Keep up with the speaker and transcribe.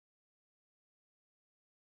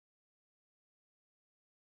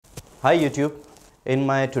Hi YouTube, in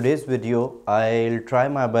my today's video I'll try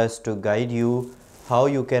my best to guide you how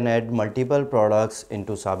you can add multiple products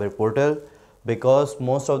into SABER portal, because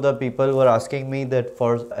most of the people were asking me that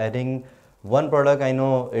for adding one product, I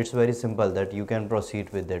know it's very simple that you can proceed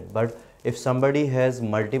with it, but if somebody has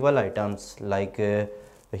multiple items like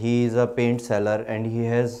he is a paint seller and he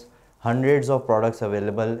has hundreds of products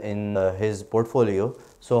available in his portfolio,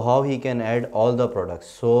 so how he can add all the products.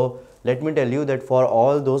 So let me tell you that for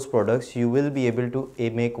all those products you will be able to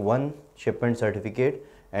make one shipment certificate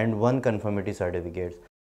and one conformity certificate.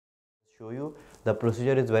 Show you the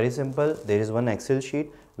procedure is very simple. There is one Excel sheet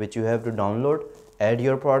which you have to download, add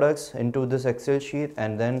your products into this Excel sheet,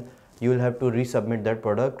 and then you will have to resubmit that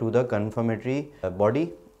product to the conformity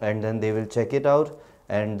body, and then they will check it out,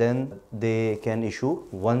 and then they can issue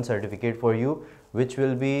one certificate for you which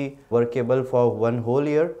will be workable for one whole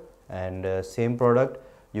year. And same product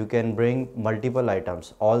you can bring multiple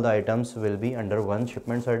items, all the items will be under one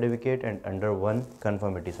shipment certificate and under one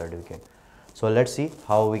conformity certificate. So let's see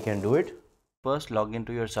how we can do it. First, log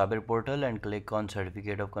into your SABER portal and click on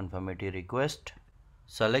certificate of conformity request.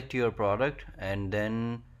 Select your product and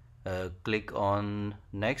then click on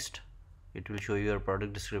next. It will show you your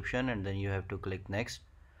product description and then you have to click next,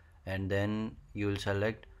 and then you will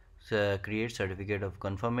select create certificate of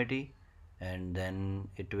conformity, and then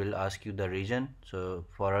it will ask you the region. So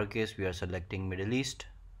for our case we are selecting Middle East.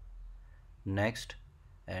 Next,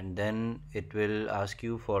 and then it will ask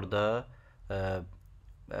you for the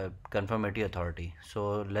conformity authority.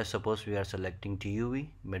 So let's suppose we are selecting TUV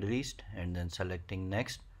Middle East and then selecting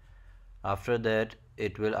next. After that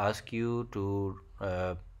it will ask you to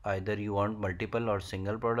either you want multiple or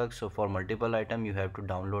single products. So for multiple item you have to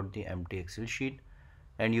download the empty Excel sheet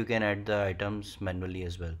and you can add the items manually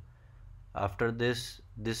as well. After this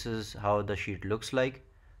is how the sheet looks like.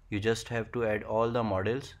 You just have to add all the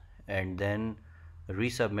models and then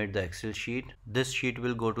resubmit the Excel sheet. This sheet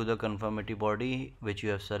will go to the conformity body which you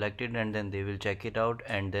have selected, and then they will check it out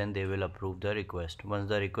and then they will approve the request. Once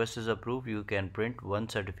the request is approved, you can print one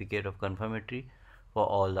certificate of conformity for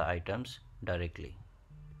all the items directly.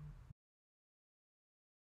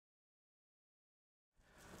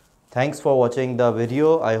 Thanks for watching the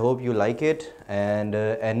video. I hope you like it, and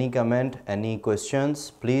any comment, any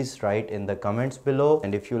questions, please write in the comments below.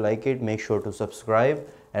 And if you like it, make sure to subscribe,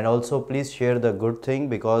 and also please share the good thing,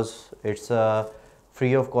 because it's a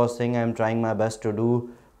free of cost thing I'm trying my best to do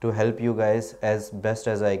to help you guys as best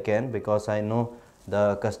as I can, because I know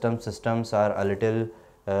the custom systems are a little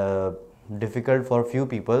difficult for few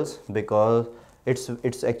peoples, because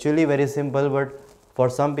it's actually very simple, but for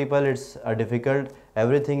some people it's difficult.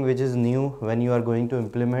 Everything which is new when you are going to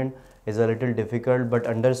implement is a little difficult, but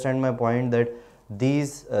understand my point that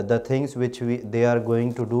these the things which they are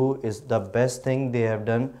going to do is the best thing they have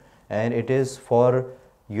done, and it is for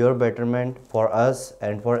your betterment, for us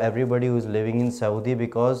and for everybody who is living in Saudi.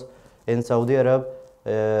 Because in Saudi Arab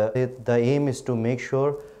the aim is to make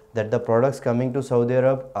sure that the products coming to Saudi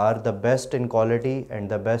Arab are the best in quality and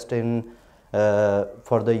the best in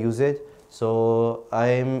for the usage. So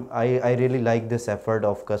I really like this effort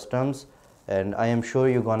of customs, and I am sure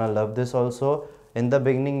you're gonna love this also. In the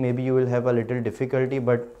beginning maybe you will have a little difficulty,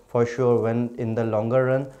 but for sure when in the longer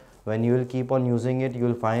run, when you will keep on using it, you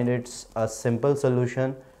will find it's a simple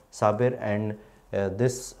solution, SABER, and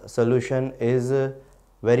this solution is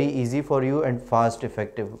very easy for you and fast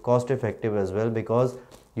effective, cost effective as well, because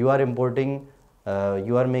you are importing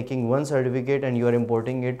you are making one certificate and you are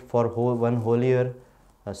importing it for one whole year.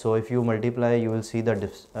 So if you multiply, you will see the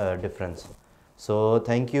difference. So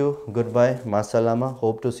thank you, goodbye, masalama,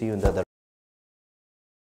 hope to see you in the other